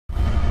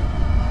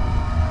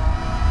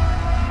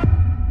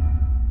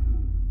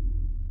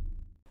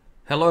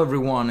Hello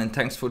everyone, and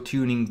thanks for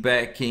tuning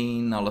back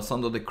in.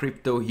 Alessandro the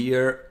Crypto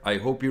here. I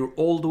hope you're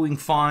all doing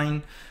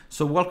fine.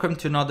 So welcome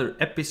to another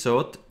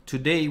episode.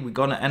 Today we're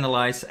gonna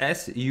analyze,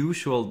 as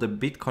usual, the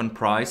Bitcoin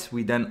price.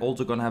 We then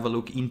also gonna have a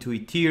look into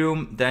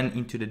Ethereum, then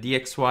into the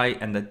DXY,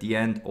 and at the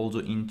end also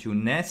into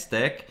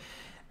Nasdaq.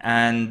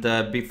 And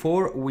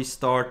before we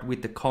start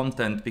with the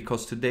content,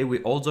 because today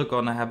we're also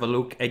gonna have a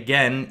look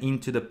again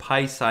into the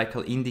Pi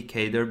cycle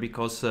indicator,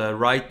 because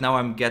right now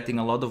I'm getting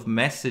a lot of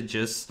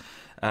messages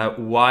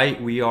why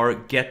we are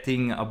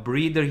getting a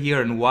breather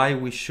here and why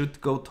we should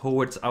go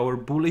towards our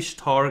bullish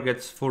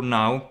targets for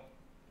now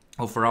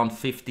of around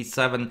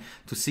 $57,000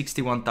 to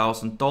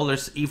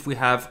 $61,000 if we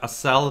have a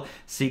sell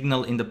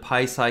signal in the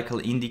Pi cycle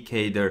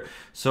indicator.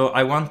 So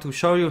I want to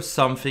show you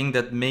something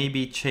that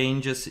maybe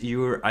changes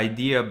your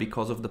idea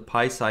because of the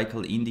Pi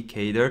cycle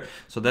indicator.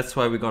 So that's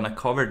why we're gonna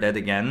cover that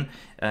again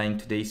in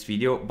today's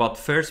video. But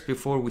first,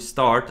 before we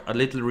start, a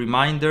little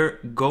reminder: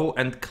 go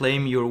and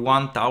claim your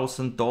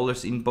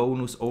 $1,000 in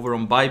bonus over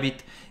on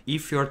Bybit.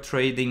 If you're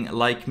trading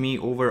like me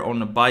over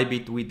on a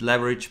Bybit with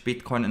leverage,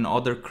 Bitcoin and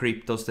other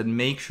cryptos, then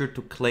make sure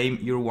to claim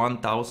your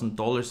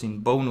 $1,000 in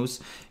bonus.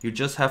 You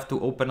just have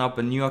to open up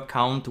a new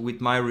account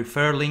with my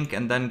referral link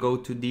and then go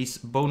to this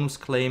bonus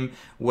claim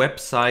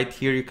website.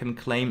 Here you can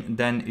claim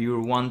then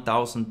your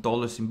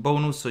 $1,000 in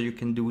bonus, so you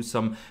can do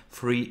some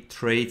free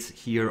trades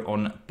here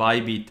on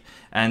Bybit.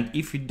 And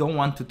if you don't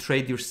want to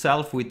trade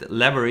yourself with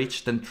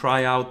leverage, then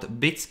try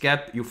out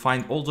Bitsgap. You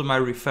find also my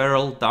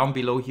referral down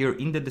below here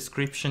in the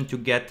description to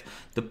get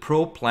the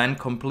pro plan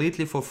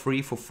completely for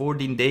free for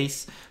 14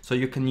 days. So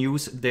you can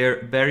use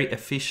their very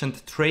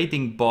efficient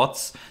trading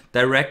bots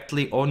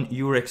directly on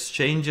your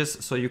exchanges.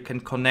 So you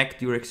can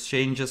connect your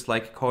exchanges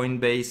like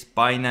Coinbase,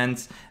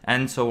 Binance,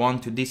 and so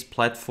on to this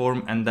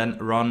platform and then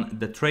run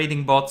the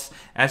trading bots.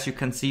 As you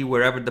can see,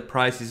 wherever the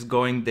price is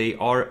going, they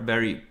are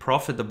very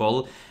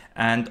profitable.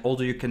 And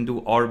also you can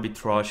do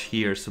arbitrage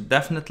here. So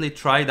definitely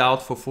try it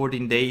out for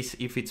 14 days.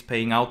 If it's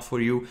paying out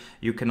for you,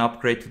 you can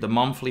upgrade to the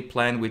monthly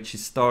plan, which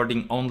is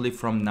starting only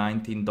from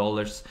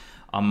 $19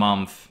 a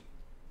month.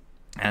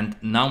 And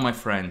now, my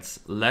friends,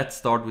 let's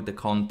start with the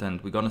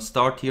content. We're gonna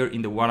start here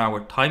in the 1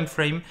 hour time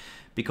frame,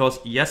 because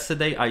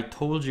yesterday I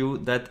told you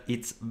that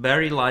it's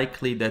very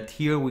likely that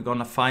here we're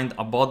gonna find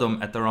a bottom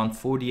at around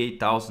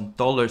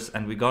 $48,000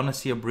 and we're gonna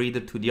see a breather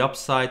to the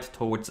upside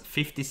towards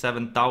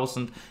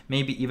 57,000,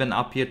 maybe even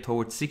up here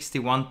towards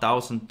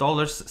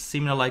 $61,000,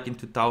 similar like in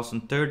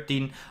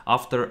 2013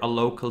 after a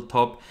local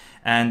top.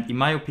 And in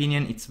my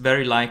opinion, it's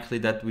very likely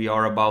that we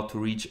are about to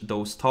reach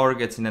those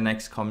targets in the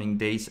next coming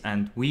days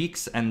and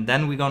weeks. And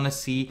then we're gonna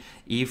see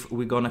if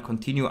we're gonna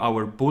continue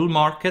our bull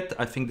market.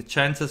 I think the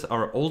chances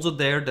are also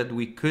there that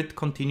we could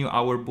continue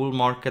our bull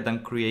market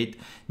and create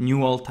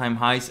new all-time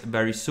highs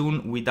very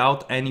soon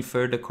without any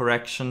further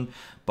correction.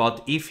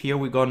 But if here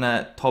we're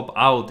gonna top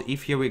out,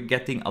 if here we're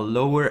getting a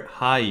lower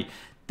high,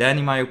 then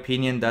in my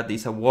opinion that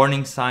is a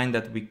warning sign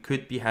that we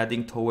could be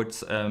heading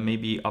towards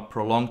maybe a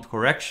prolonged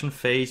correction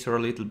phase or a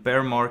little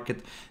bear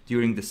market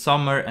during the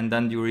summer, and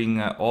then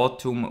during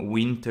autumn,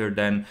 winter,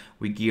 then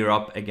we gear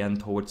up again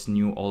towards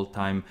new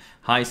all-time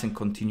highs and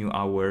continue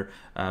our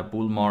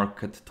bull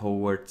market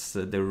towards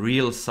the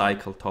real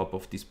cycle top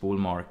of this bull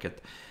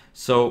market.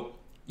 So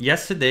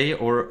yesterday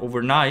or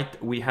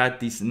overnight we had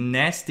this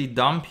nasty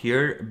dump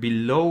here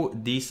below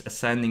this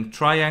ascending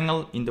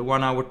triangle in the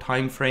 1 hour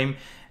time frame.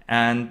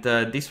 And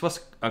this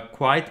was a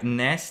quite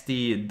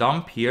nasty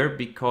dump here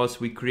because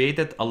we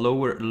created a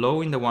lower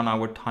low in the 1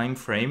 hour time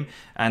frame,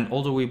 and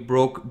although we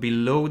broke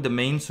below the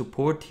main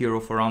support here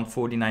of around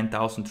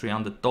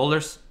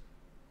 $49,300.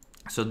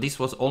 So this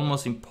was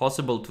almost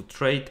impossible to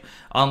trade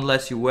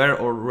unless you were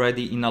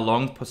already in a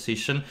long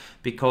position,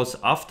 because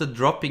after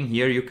dropping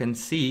here you can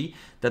see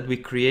that we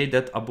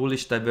created a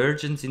bullish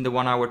divergence in the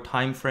 1 hour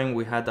time frame.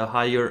 We had a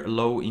higher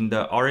low in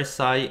the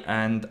RSI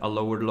and a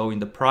lower low in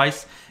the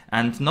price.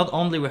 And not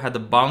only we had a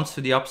bounce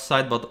to the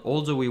upside, but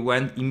also we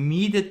went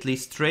immediately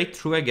straight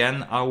through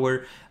again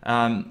our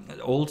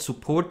old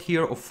support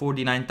here of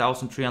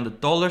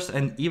 $49,300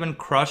 and even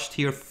crushed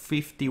here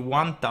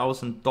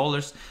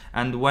 $51,000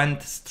 and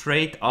went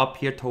straight up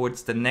here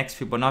towards the next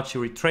Fibonacci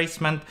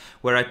retracement,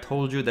 where I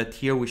told you that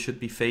here we should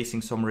be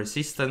facing some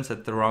resistance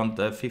at around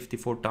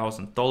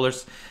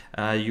 $54,000.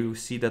 You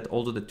see that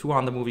also the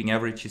 200 moving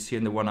average is here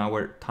in the 1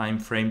 hour time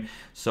frame.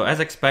 So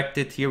as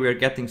expected, here we are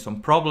getting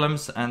some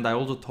problems, and I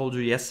also told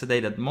you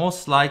yesterday that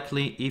most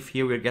likely if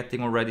here we're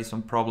getting already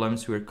some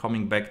problems, we're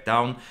coming back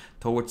down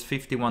towards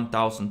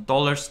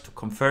 $51,000 to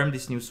confirm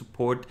this new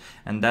support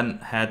and then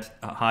head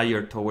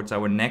higher towards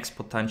our next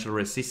potential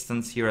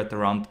resistance here at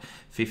around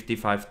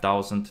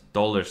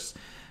 $55,000.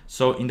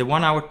 So in the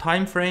 1 hour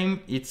time frame,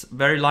 it's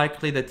very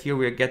likely that here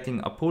we are getting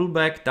a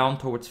pullback down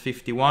towards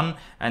 51,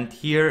 and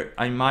here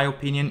in my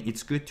opinion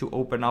it's good to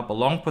open up a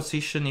long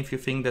position if you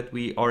think that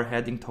we are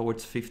heading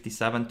towards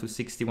 57 to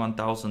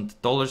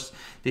 61,000 dollars.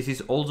 This is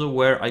also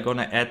where I'm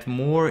gonna add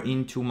more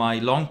into my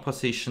long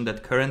position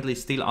that currently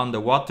is still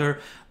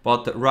underwater.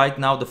 But right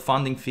now the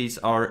funding fees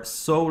are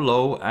so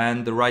low,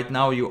 and right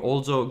now you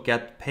also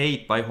get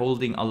paid by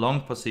holding a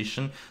long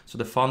position, so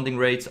the funding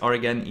rates are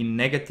again in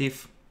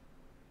negative.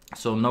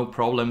 So no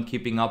problem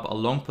keeping up a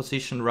long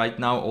position right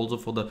now, also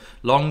for the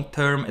long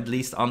term, at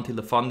least until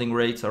the funding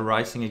rates are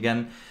rising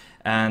again.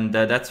 And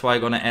that's why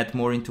I'm gonna add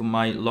more into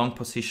my long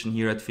position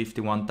here at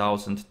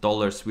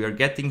 $51,000. We are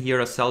getting here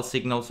a sell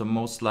signal, so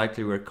most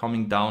likely we're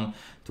coming down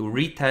to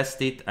retest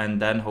it and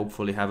then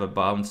hopefully have a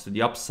bounce to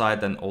the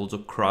upside and also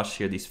crush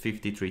here this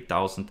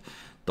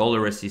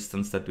 $53,000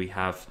 resistance that we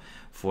have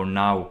for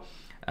now.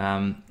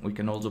 We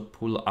can also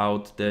pull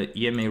out the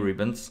EMA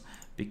ribbons,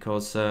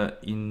 because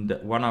in the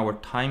 1 hour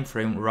time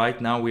frame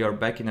right now we are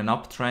back in an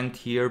uptrend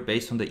here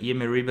based on the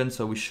EMA ribbon,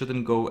 so we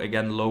shouldn't go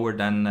again lower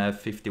than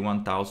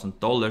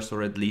 $51,000,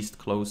 or at least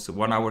close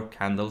 1 hour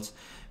candles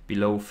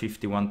below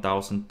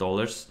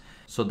 $51,000,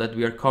 so that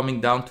we are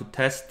coming down to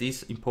test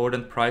this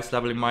important price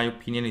level. In my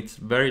opinion, it's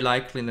very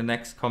likely in the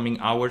next coming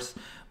hours,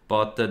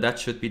 but that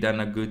should be then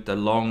a good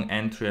long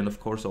entry, and of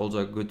course also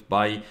a good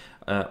buy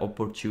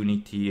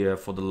opportunity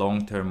for the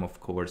long term, of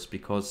course,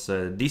 because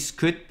this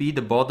could be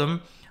the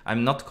bottom.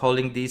 I'm not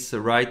calling this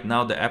right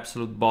now the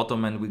absolute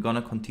bottom, and we're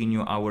gonna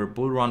continue our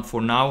bull run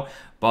for now,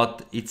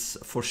 but it's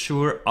for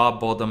sure a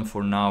bottom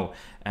for now.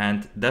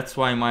 And that's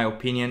why in my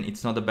opinion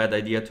it's not a bad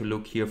idea to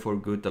look here for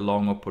good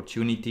long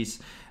opportunities,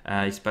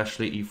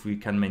 especially if we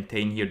can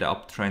maintain here the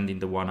uptrend in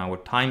the 1 hour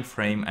time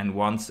frame. And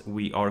once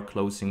we are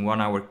closing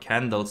 1 hour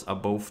candles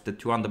above the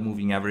 200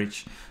 moving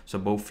average, so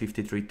above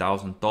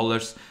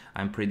 $53,000,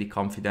 I'm pretty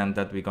confident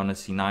that we're gonna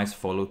see nice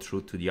follow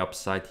through to the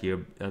upside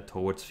here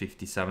towards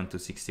 $57,000 to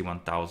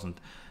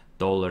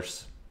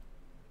 $61,000.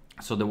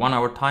 So the 1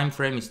 hour time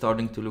frame is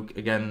starting to look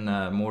again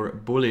more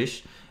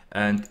bullish.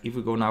 And if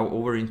we go now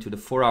over into the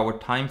 4 hour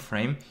time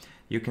frame,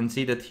 you can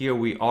see that here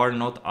we are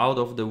not out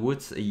of the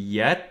woods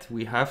yet.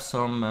 We have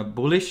some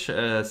bullish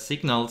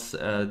signals.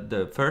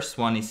 The first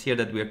one is here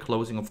that we are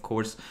closing, of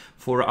course,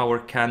 4 hour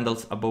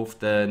candles above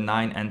the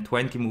 9 and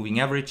 20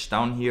 moving average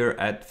down here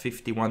at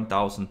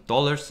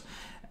 $51,000.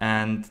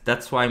 And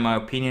that's why in my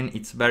opinion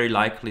it's very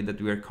likely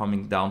that we are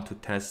coming down to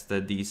test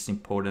these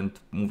important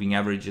moving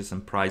averages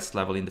and price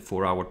level in the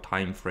 4 hour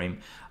time frame.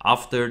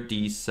 After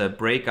this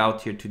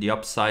breakout here to the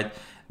upside,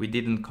 we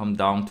didn't come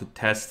down to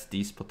test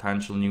these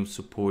potential new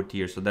support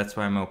here, so that's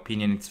why in my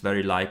opinion it's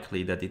very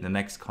likely that in the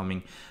next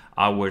coming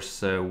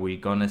hours we're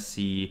gonna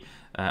see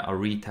a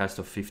retest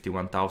of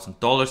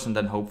 $51,000, and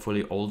then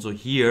hopefully also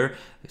here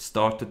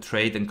start to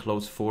trade and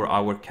close 4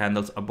 hour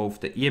candles above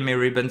the EMA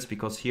ribbons,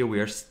 because here we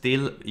are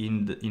still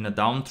in a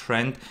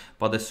downtrend.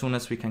 But as soon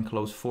as we can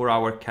close 4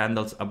 hour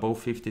candles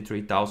above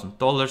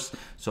 $53,000,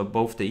 so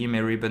above the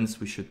EMA ribbons,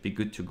 we should be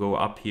good to go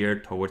up here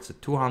towards the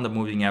 200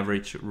 moving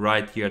average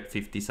right here at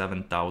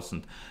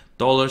 $57,000.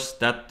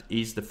 That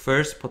is the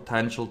first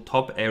potential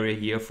top area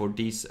here for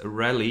this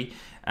rally.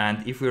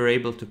 And if we're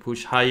able to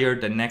push higher,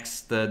 the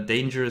next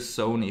dangerous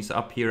zone is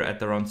up here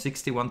at around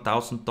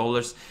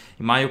 $61,000.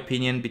 In my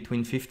opinion,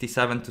 between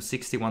 $57,000 to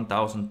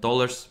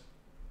 $61,000.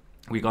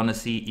 We're gonna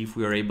see if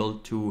we are able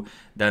to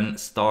then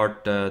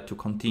start to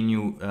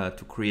continue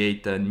to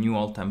create new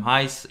all-time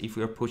highs if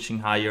we are pushing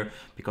higher,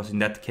 because in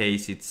that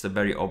case it's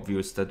very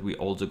obvious that we're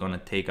also gonna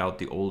take out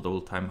the old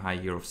all-time high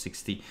here of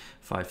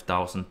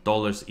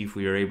 $65,000 if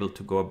we are able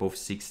to go above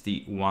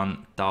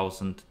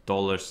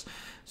 $61,000.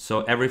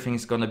 So everything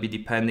is gonna be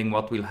depending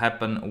what will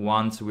happen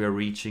once we are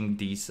reaching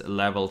these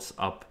levels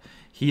up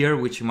here,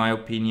 which in my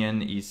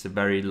opinion is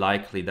very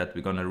likely that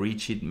we're gonna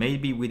reach it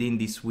maybe within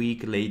this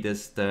week,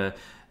 latest in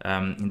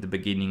the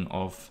beginning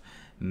of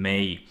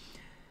May.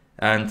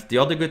 And the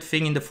other good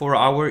thing in the 4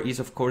 hour is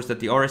of course that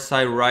the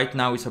RSI right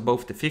now is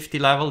above the 50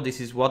 level. This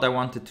is what I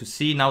wanted to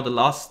see. Now the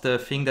last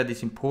thing that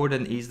is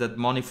important is that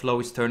money flow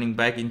is turning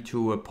back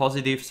into a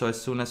positive. So as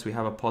soon as we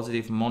have a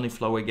positive money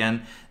flow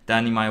again,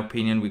 then in my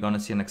opinion we're gonna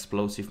see an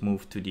explosive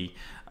move to the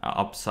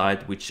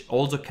upside, which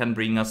also can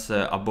bring us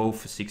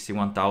above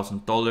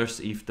 $61,000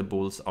 if the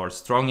bulls are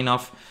strong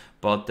enough.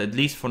 But at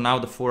least for now,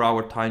 the 4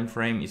 hour time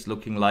frame is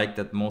looking like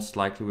that most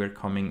likely we're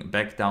coming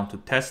back down to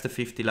test the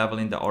 50 level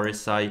in the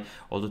RSI,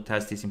 also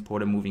test this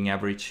important moving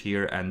average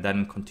here, and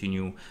then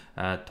continue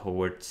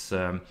towards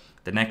the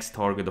next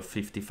target of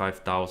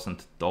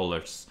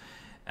 $55,000.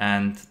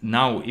 And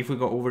now if we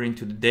go over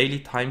into the daily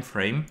time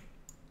frame,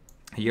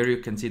 here you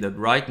can see that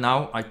right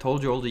now, I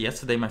told you also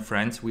yesterday, my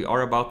friends, we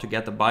are about to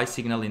get a buy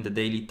signal in the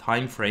daily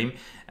time frame,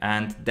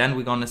 and then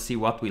we're gonna see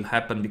what will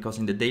happen, because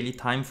in the daily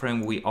time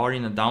frame we are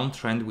in a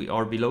downtrend, we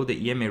are below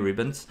the EMA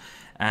ribbons.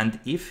 And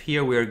if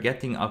here we are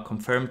getting a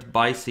confirmed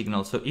buy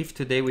signal, so if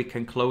today we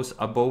can close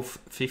above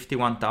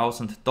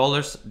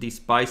 $51,000, this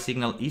buy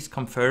signal is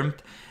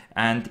confirmed.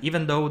 And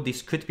even though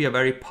this could be a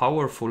very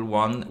powerful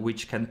one,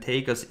 which can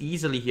take us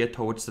easily here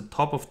towards the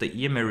top of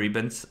the EMA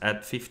ribbons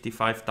at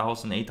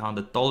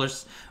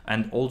 $55,800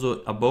 and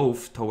also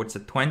above towards the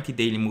 20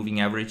 daily moving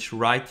average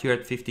right here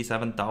at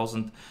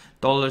 $57,000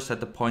 at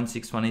the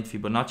 0.618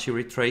 Fibonacci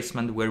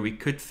retracement, where we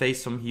could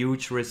face some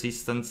huge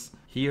resistance.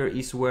 Here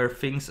is where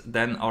things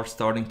then are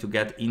starting to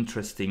get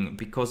interesting,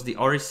 because the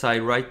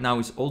RSI right now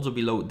is also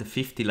below the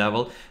 50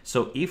 level.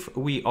 So if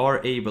we are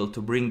able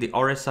to bring the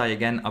RSI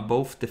again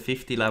above the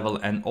 50 level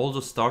and also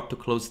start to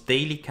close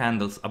daily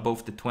candles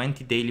above the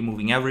 20 daily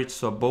moving average,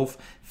 so above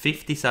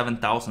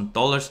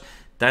 $57,000,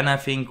 then I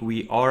think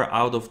we are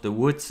out of the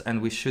woods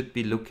and we should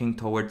be looking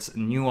towards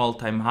new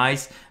all-time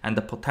highs. And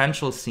the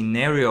potential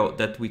scenario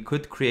that we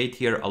could create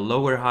here, a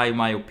lower high in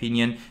my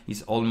opinion,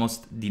 is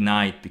almost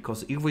denied,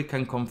 because if we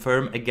can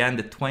confirm again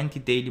the 20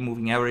 daily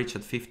moving average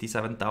at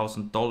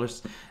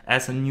 $57,000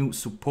 as a new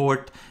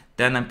support,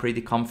 then I'm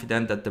pretty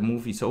confident that the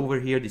move is over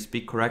here, this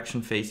big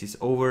correction phase is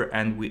over,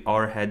 and we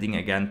are heading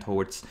again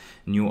towards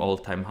new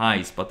all-time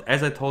highs. But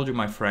as I told you,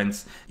 my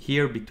friends,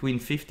 here between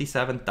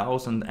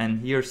 $57,000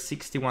 and here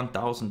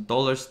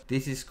 $61,000,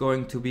 this is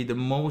going to be the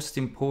most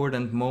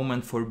important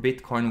moment for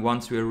Bitcoin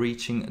once we are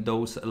reaching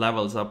those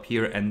levels up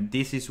here. And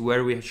this is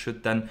where we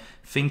should then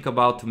think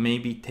about to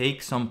maybe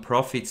take some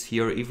profits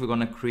here if we're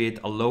going to create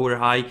a lower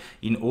high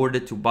in order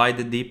to buy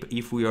the dip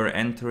if we are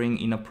entering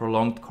in a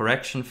prolonged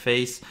correction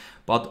phase.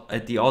 But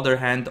at the other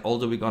hand,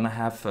 also we're gonna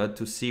have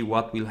to see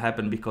what will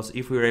happen, because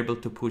if we're able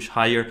to push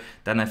higher,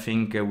 then I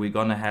think we're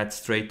gonna head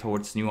straight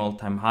towards new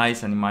all-time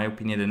highs. And in my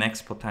opinion, the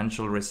next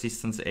potential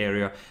resistance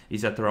area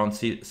is at around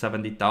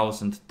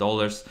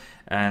 $70,000.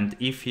 And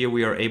if here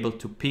we are able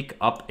to pick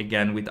up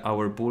again with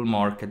our bull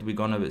market, we're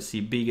gonna see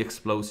big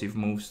explosive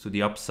moves to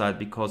the upside,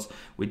 because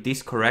with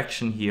this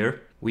correction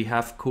here, we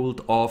have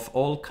cooled off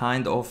all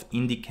kind of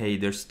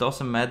indicators.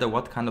 Doesn't matter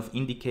what kind of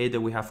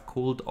indicator, we have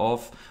cooled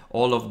off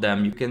all of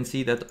them. You can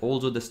see that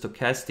also the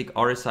stochastic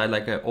RSI,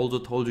 like I also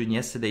told you in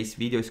yesterday's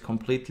video, is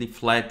completely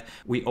flat.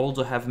 We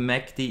also have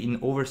MACD in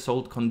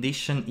oversold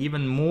condition,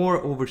 even more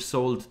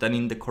oversold than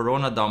in the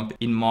Corona dump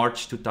in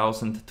March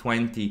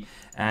 2020.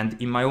 And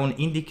in my own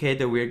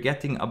indicator, we are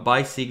getting a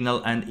buy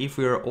signal. And if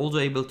we are also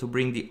able to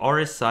bring the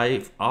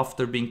RSI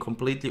after being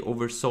completely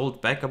oversold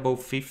back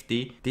above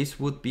 50, this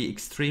would be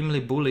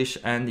extremely bullish.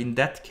 And in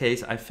that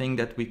case, I think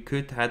that we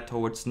could head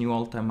towards new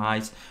all-time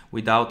highs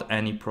without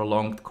any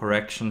prolonged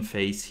correction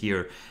phase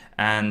here.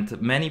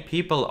 And many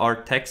people are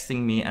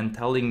texting me and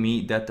telling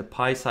me that the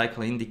pi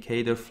cycle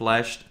indicator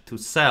flashed to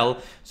sell.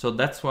 So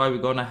that's why we're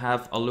gonna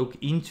have a look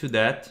into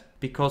that.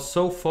 Because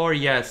so far,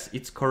 yes,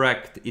 it's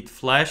correct. It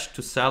flashed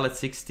to sell at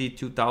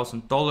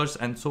 $62,000,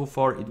 and so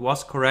far it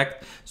was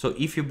correct. So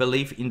if you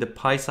believe in the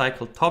pi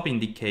cycle top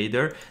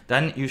indicator,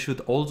 then you should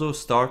also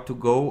start to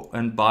go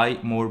and buy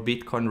more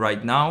Bitcoin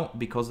right now,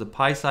 because the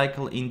pi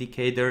cycle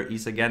indicator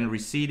is again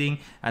receding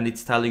and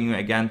it's telling you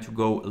again to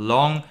go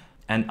long.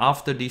 And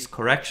after this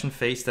correction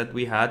phase that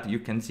we had, you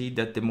can see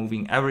that the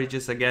moving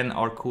averages again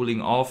are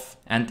cooling off.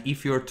 And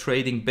if you're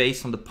trading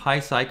based on the pi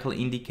cycle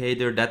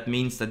indicator, that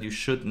means that you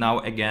should now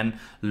again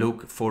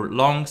look for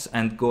longs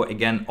and go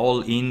again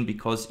all in,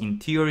 because in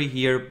theory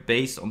here,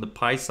 based on the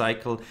pi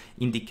cycle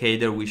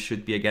indicator, we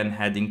should be again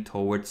heading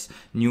towards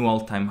new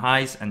all-time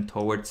highs and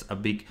towards a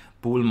big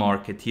bull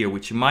market here,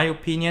 which in my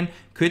opinion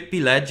could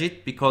be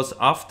legit, because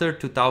after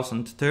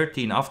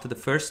 2013, after the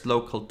first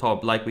local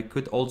top, like we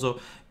could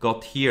also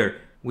got here,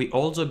 we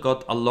also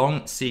got a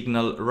long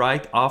signal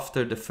right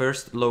after the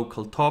first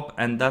local top,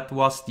 and that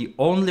was the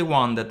only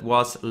one that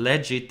was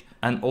legit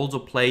and also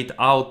played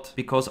out,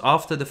 because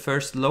after the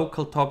first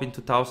local top in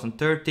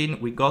 2013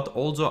 we got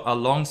also a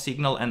long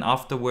signal, and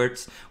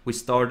afterwards we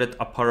started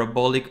a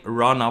parabolic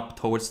run up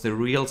towards the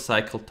real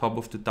cycle top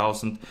of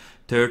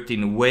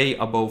 2013, way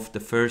above the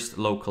first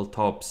local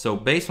top. So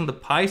based on the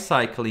pi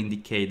cycle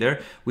indicator,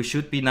 we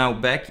should be now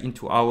back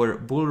into our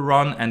bull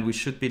run and we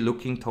should be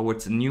looking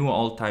towards new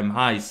all-time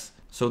highs.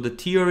 So the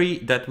theory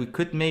that we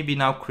could maybe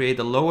now create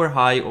a lower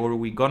high, or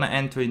we're gonna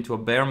enter into a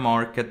bear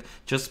market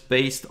just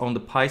based on the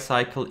pi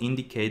cycle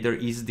indicator,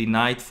 is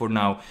denied for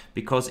now,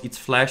 because it's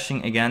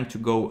flashing again to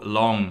go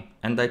long.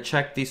 And I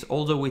checked this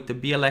also with the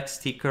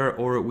BLX ticker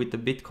or with the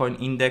Bitcoin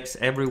index.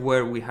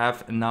 Everywhere we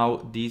have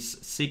now this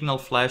signal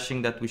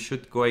flashing that we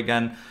should go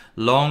again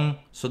long.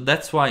 So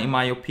that's why, in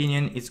my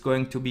opinion, it's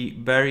going to be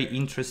very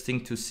interesting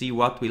to see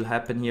what will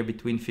happen here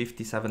between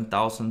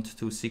 $57,000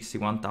 to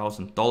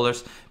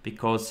 $61,000,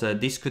 because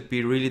this could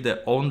be really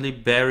the only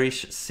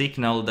bearish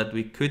signal that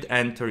we could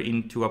enter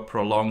into a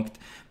prolonged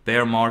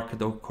bear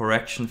market or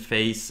correction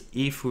phase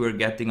if we were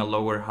getting a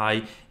lower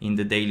high in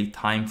the daily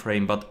time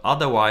frame. But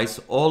otherwise,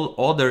 all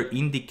other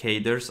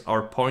indicators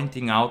are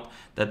pointing out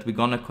that we're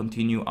gonna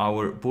continue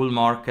our bull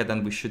market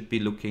and we should be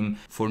looking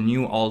for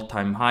new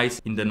all-time highs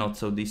in the not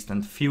so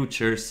distant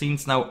future,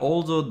 since now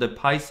also the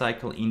pi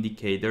cycle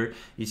indicator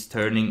is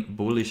turning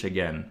bullish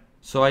again.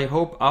 So I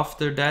hope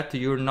after that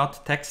you're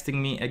not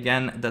texting me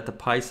again that the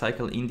pi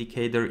cycle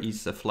indicator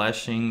is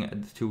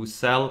flashing to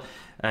sell.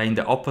 in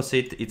the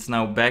opposite, it's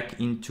now back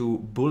into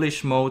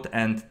bullish mode,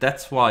 and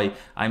that's why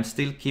I'm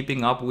still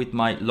keeping up with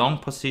my long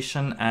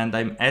position, and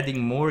I'm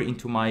adding more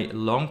into my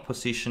long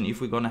position if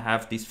we're gonna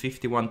have this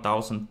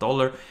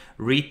 $51,000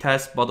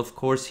 retest. But of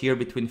course here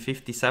between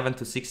 $57,000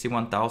 to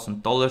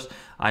 $61,000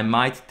 I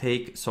might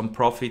take some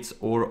profits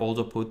or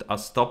also put a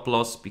stop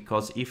loss,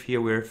 because if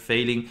here we're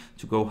failing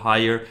to go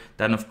higher,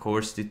 then of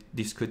course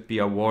this could be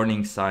a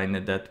warning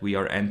sign that we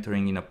are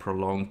entering in a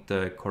prolonged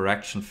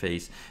correction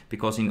phase.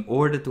 Because in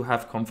order to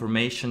have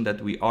confirmation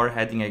that we are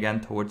heading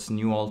again towards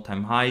new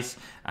all-time highs,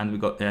 and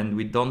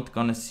we don't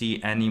gonna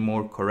see any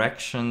more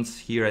corrections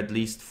here, at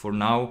least for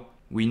now,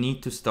 we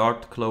need to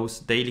start close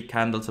daily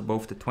candles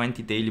above the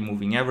 20 daily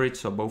moving average,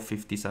 so above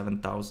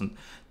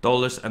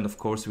 $57,000. And of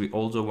course we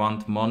also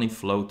want money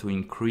flow to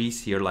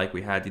increase here like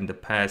we had in the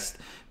past,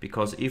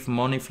 because if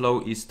money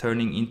flow is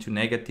turning into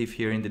negative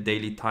here in the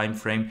daily time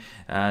frame,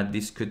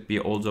 this could be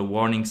also a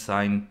warning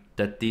sign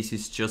that this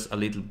is just a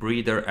little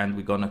breather and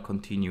we're gonna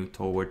continue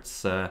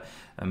towards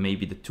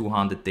maybe the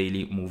 200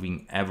 daily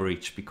moving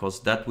average,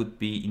 because that would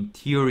be in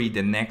theory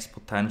the next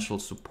potential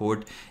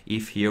support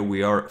if here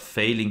we are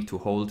failing to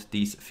hold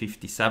these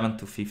 $57,000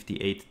 to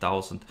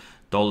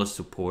 $58,000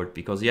 support.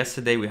 Because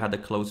yesterday we had a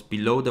close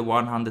below the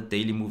 100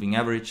 daily moving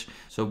average,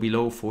 so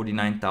below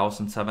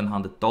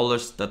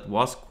 $49,700. That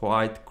was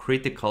quite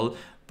critical,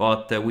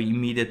 but we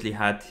immediately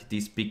had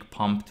this big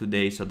pump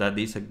today, so that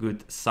is a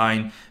good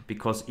sign.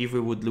 Because if we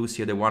would lose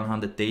here the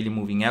 100 daily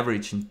moving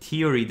average, in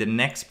theory the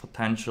next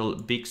potential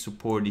big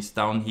support is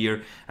down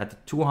here at the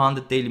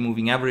 200 daily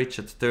moving average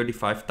at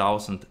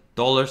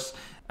 $35,000.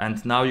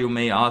 And now you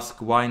may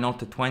ask, why not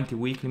the 20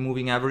 weekly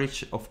moving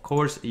average? Of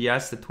course,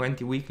 yes, the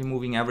 20 weekly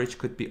moving average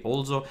could be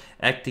also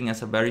acting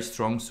as a very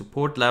strong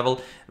support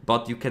level,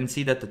 but you can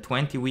see that the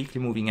 20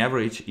 weekly moving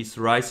average is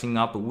rising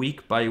up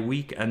week by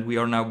week, and we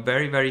are now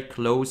very, very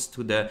close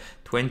to the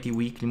 20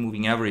 weekly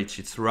moving average.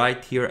 It's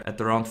right here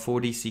at around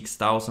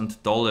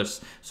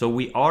 $46,000. So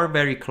we are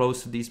very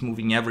close to this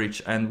moving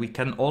average, and we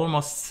can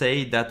almost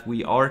say that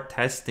we are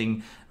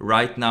testing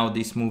right now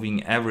this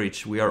moving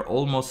average. We are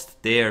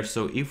almost there.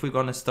 So if we're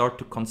gonna start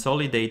to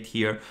consolidate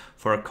here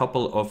for a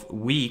couple of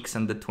weeks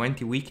and the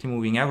 20 weekly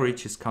moving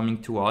average is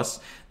coming to us,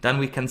 then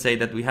we can say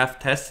that we have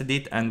tested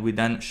it, and we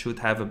then should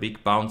have a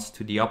big bounce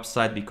to the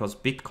upside, because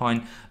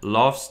Bitcoin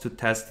loves to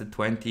test the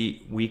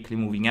 20 weekly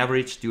moving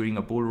average during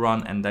a bull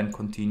run and then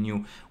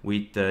continue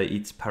with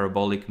its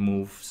parabolic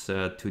moves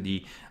to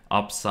the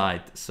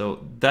upside.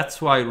 So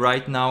that's why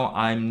right now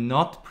I'm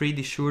not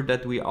pretty sure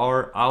that we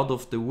are out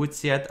of the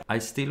woods yet. I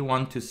still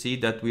want to see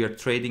that we are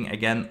trading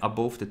again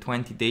above the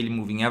 20 daily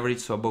moving average,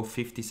 so above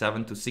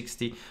 57 to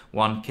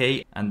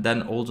 61k, and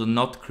then also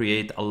not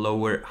create a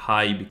lower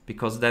high,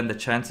 because then the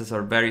chances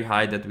are very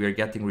high that we are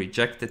getting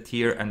rejected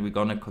here, and we're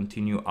gonna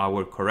continue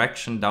our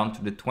correction down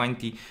to the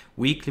 20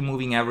 weekly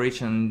moving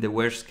average, and in the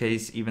worst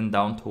case even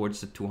down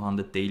towards the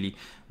 200 daily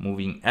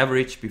moving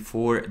average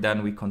before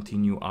then we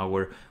continue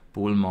our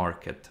bull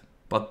market.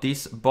 But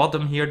this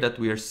bottom here that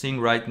we are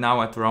seeing right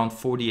now at around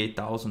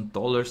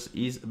 $48,000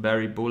 is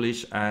very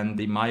bullish, and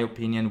in my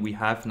opinion we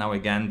have now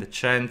again the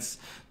chance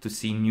to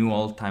see new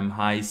all-time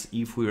highs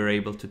if we are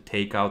able to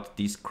take out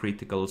this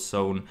critical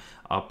zone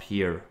up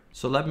here.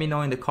 So let me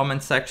know in the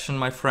comment section,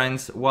 my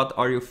friends, what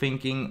are you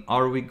thinking?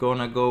 Are we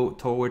gonna go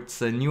towards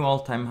new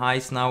all-time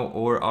highs now,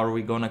 or are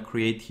we gonna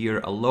create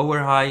here a lower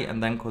high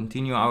and then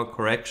continue our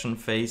correction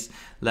phase?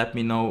 Let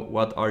me know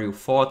what are your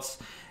thoughts.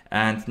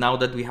 And now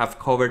that we have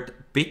covered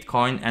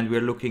Bitcoin and we're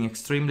looking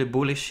extremely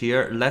bullish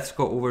here, let's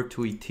go over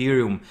to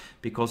Ethereum,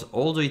 because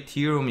although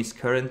Ethereum is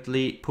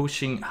currently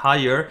pushing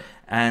higher,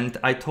 and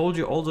I told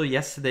you also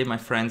yesterday, my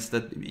friends,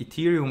 that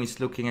Ethereum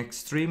is looking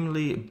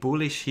extremely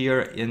bullish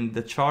here, and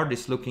the chart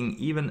is looking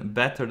even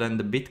better than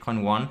the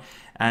Bitcoin one.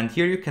 And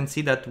here you can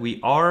see that we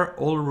are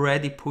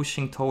already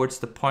pushing towards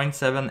the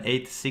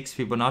 0.786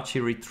 Fibonacci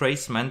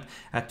retracement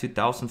at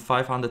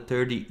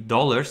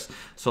 $2,530.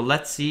 So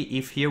let's see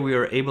if here we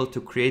are able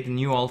to create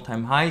new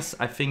all-time highs.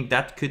 I think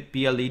that could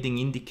be a leading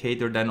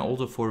indicator then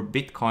also for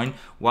Bitcoin,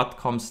 what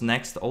comes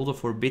next also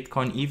for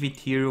Bitcoin, if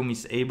Ethereum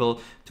is able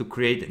to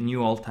create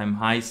new all-time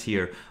highs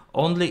here.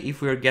 Only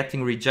if we are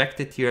getting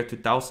rejected here at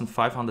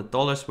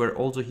 $2,500, where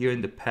also here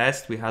in the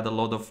past we had a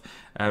lot of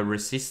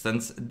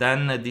resistance,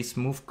 then this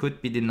move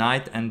could be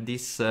denied, and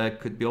this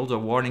could be also a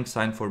warning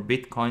sign for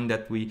Bitcoin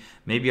that we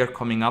maybe are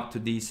coming up to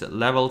these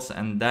levels,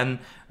 and then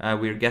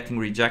we're getting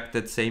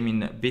rejected, same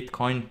in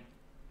Bitcoin.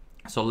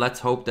 So let's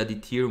hope that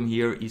Ethereum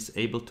here is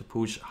able to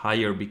push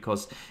higher,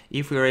 because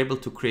if we are able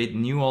to create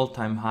new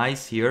all-time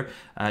highs here,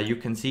 you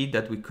can see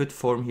that we could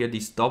form here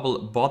this double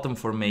bottom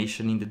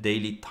formation in the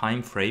daily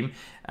time frame.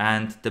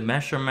 And the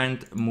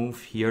measurement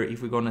move here,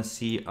 if we're gonna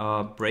see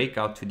a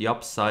breakout to the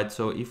upside,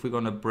 so if we're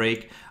gonna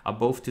break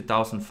above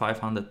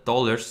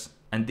 $2,500,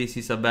 and this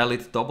is a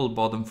valid double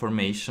bottom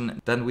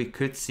formation, then we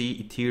could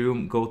see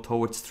Ethereum go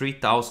towards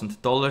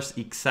 $3,000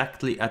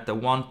 exactly at the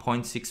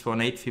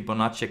 1.618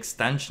 Fibonacci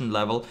extension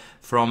level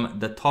from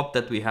the top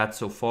that we had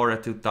so far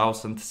at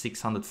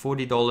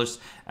 $2,640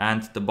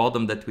 and the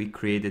bottom that we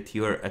created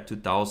here at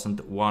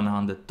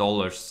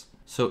 $2,100.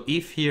 So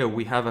if here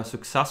we have a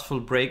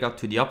successful breakout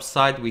to the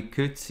upside, we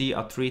could see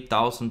a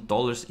 $3,000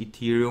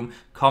 Ethereum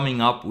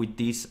coming up with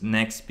this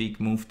next big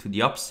move to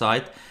the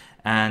upside.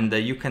 And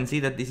you can see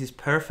that this is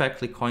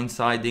perfectly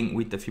coinciding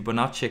with the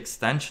Fibonacci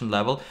extension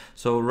level.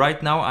 So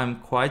right now I'm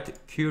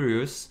quite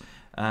curious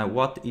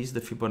what is the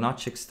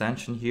Fibonacci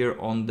extension here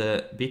on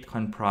the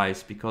Bitcoin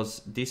price,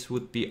 because this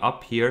would be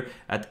up here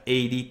at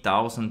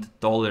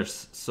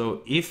 $80,000.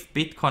 So if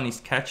Bitcoin is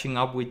catching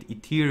up with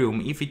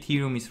Ethereum, if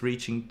Ethereum is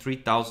reaching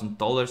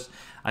 $3,000,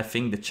 I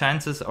think the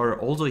chances are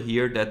also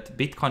here that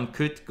Bitcoin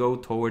could go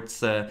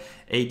towards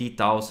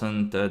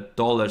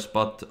 $80,000.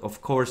 But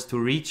of course, to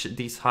reach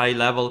this high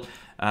level,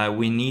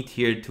 we need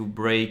here to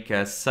break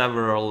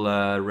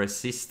several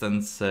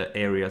resistance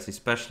areas,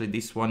 especially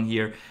this one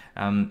here,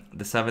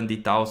 the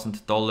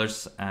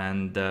 $70,000.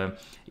 And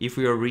if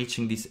we are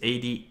reaching this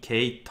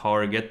 80K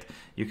target,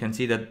 you can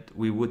see that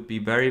we would be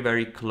very,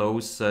 very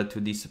close to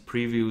this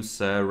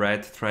previous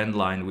red trend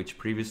line, which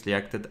previously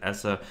acted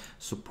as a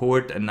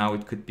support, and now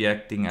it could be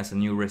acting as a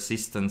new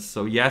resistance.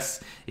 So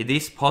yes, it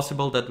is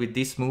possible that with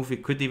this move we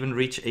could even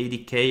reach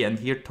 80K and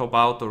here top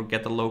out or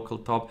get a local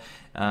top.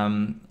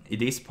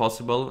 It is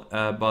possible,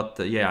 but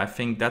yeah, I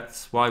think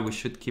that's why we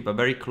should keep a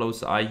very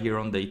close eye here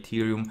on the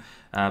Ethereum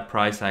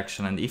price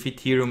action. And if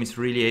Ethereum is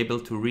really able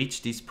to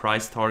reach this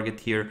price target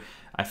here,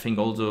 I think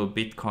also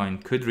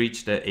Bitcoin could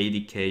reach the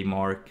 80K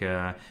mark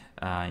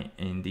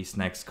in these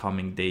next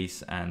coming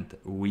days and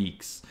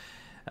weeks.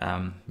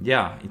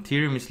 Yeah,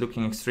 Ethereum is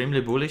looking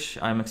extremely bullish.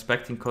 I'm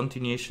expecting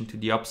continuation to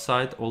the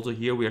upside. Also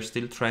here we are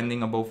still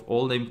trending above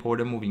all the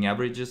important moving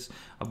averages,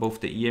 above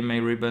the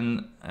EMA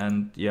ribbon,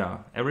 and yeah,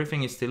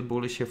 everything is still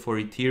bullish here for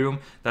Ethereum.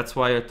 That's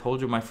why I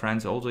told you, my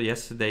friends, also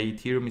yesterday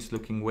Ethereum is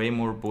looking way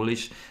more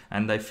bullish,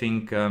 and I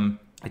think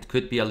it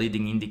could be a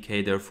leading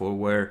indicator for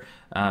where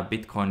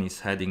Bitcoin is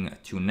heading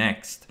to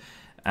next.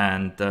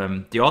 And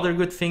the other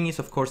good thing is,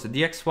 of course, the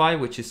DXY,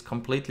 which is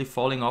completely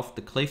falling off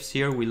the cliffs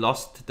here. We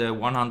lost the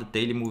 100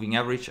 daily moving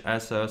average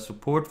as a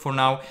support for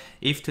now.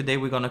 If today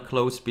we're gonna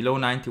close below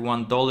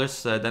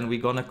 $91, then we're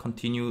gonna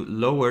continue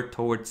lower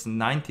towards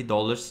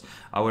 $90,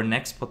 our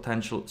next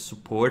potential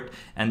support.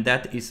 And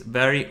that is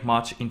very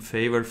much in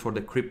favor for the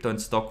crypto and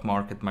stock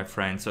market, my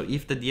friends. So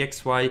if the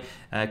DXY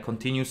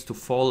continues to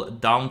fall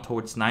down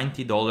towards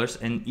 $90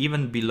 and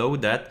even below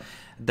that,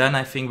 then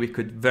I think we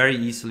could very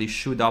easily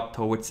shoot up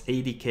towards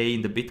 80K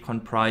in the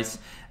Bitcoin price.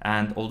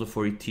 And also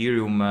for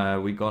Ethereum,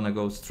 we're gonna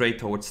go straight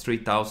towards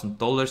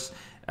 $3,000.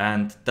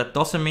 And that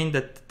doesn't mean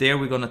that there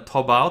we're gonna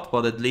top out,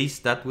 but at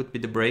least that would be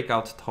the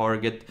breakout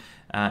target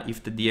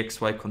if the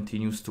DXY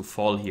continues to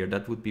fall here.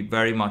 That would be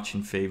very much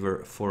in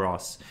favor for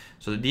us.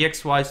 So the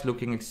DXY is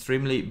looking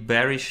extremely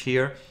bearish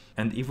here.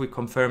 And if we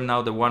confirm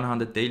now the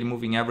 100 daily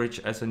moving average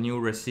as a new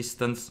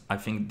resistance, I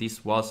think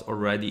this was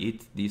already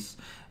it, this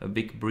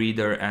big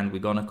breather, and we're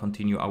gonna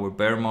continue our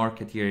bear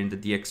market here in the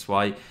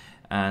DXY.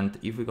 And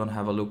if we're gonna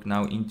have a look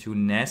now into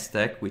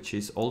Nasdaq, which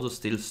is also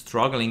still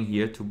struggling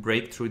here to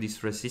break through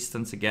this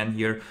resistance again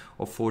here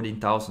of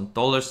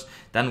 $14,000,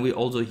 then we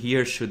also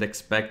here should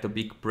expect a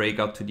big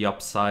breakout to the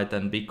upside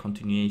and big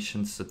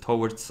continuations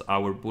towards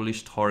our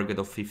bullish target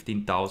of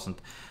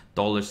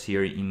 $15,000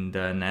 here in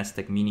the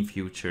Nasdaq mini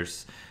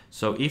futures.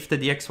 So if the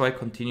DXY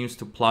continues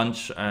to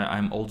plunge,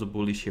 I'm also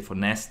bullish here for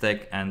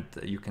Nasdaq, and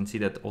you can see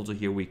that also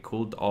here we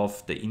cooled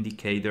off the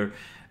indicator,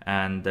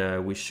 and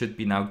we should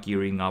be now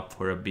gearing up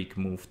for a big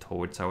move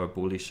towards our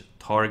bullish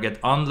target,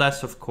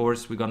 unless of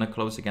course we're gonna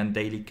close again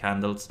daily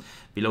candles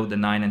below the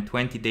 9 and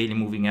 20 daily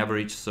moving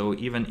average. So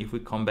even if we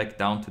come back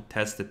down to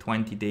test the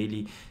 20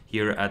 daily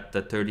here at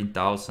the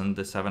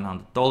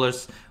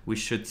 $13,700, we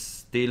should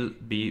still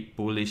be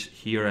bullish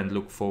here and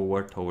look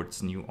forward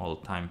towards new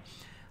all-time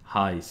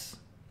highs.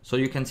 So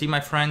you can see,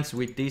 my friends,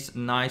 with this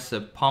nice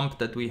pump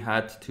that we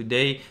had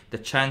today, the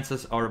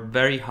chances are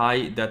very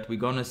high that we're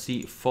gonna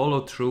see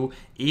follow through.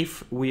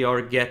 If we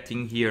are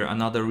getting here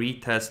another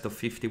retest of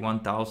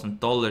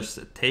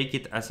 $51,000, take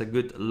it as a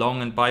good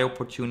long and buy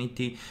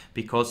opportunity,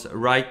 because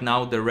right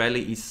now the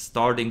rally is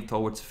starting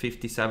towards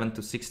 $57,000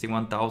 to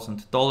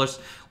 $61,000.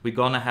 We're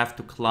gonna have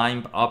to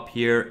climb up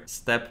here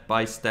step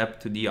by step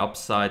to the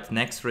upside.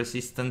 Next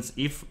resistance,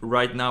 if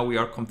right now we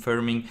are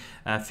confirming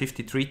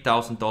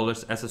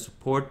 $53,000 as a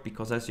support,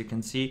 because as you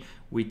can see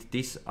with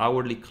this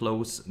hourly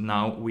close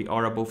now we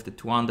are above the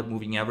 200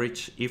 moving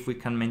average. If we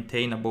can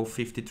maintain above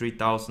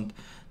 $53,000,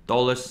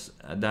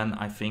 then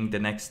I think the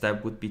next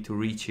step would be to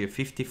reach here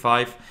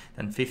 55,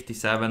 then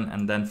 57,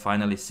 and then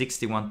finally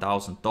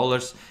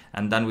 $61,000.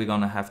 And then we're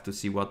gonna have to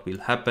see what will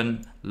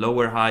happen,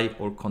 lower high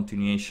or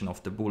continuation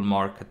of the bull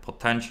market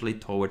potentially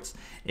towards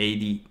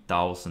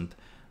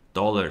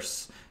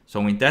 $80,000. So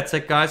with that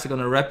said, guys, I'm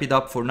gonna wrap it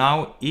up for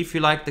now. If you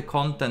like the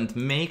content,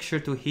 make sure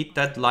to hit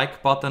that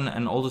like button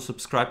and also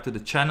subscribe to the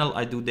channel.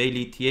 I do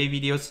daily TA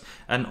videos,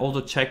 and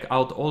also check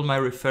out all my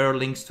referral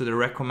links to the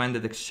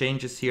recommended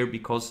exchanges here,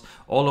 because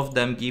all of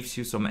them gives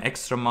you some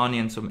extra money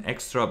and some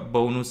extra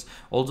bonus.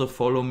 Also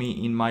follow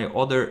me in my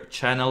other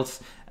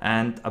channels,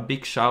 and a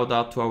big shout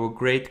out to our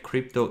great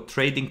crypto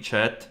trading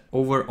chat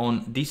over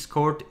on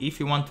Discord. If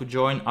you want to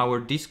join our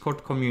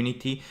Discord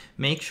community,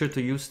 make sure to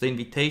use the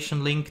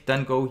invitation link,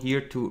 then go here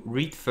to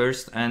read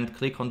first and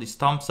click on this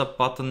thumbs up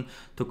button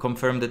to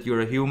confirm that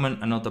you're a human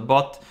and not a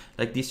bot.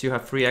 Like this you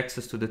have free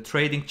access to the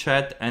trading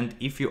chat, and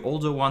if you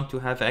also want to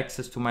have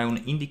access to my own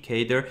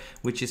indicator,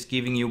 which is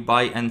giving you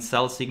buy and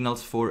sell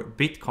signals for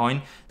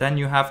Bitcoin, then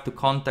you have to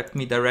contact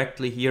me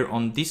directly here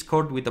on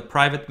Discord with a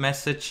private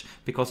message,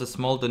 because a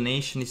small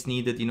donation is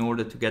needed in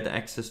order to get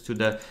access to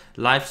the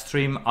live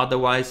stream.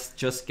 Otherwise,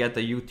 just get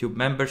a YouTube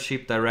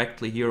membership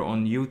directly here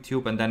on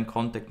YouTube and then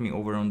contact me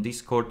over on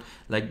Discord.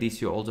 Like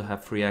this you also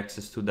have free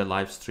access to the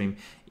live stream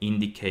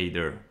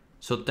indicator.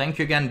 So thank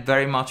you again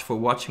very much for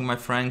watching, my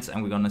friends,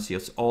 and we're gonna see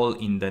us all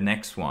in the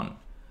next one.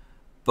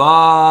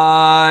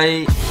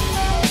 Bye!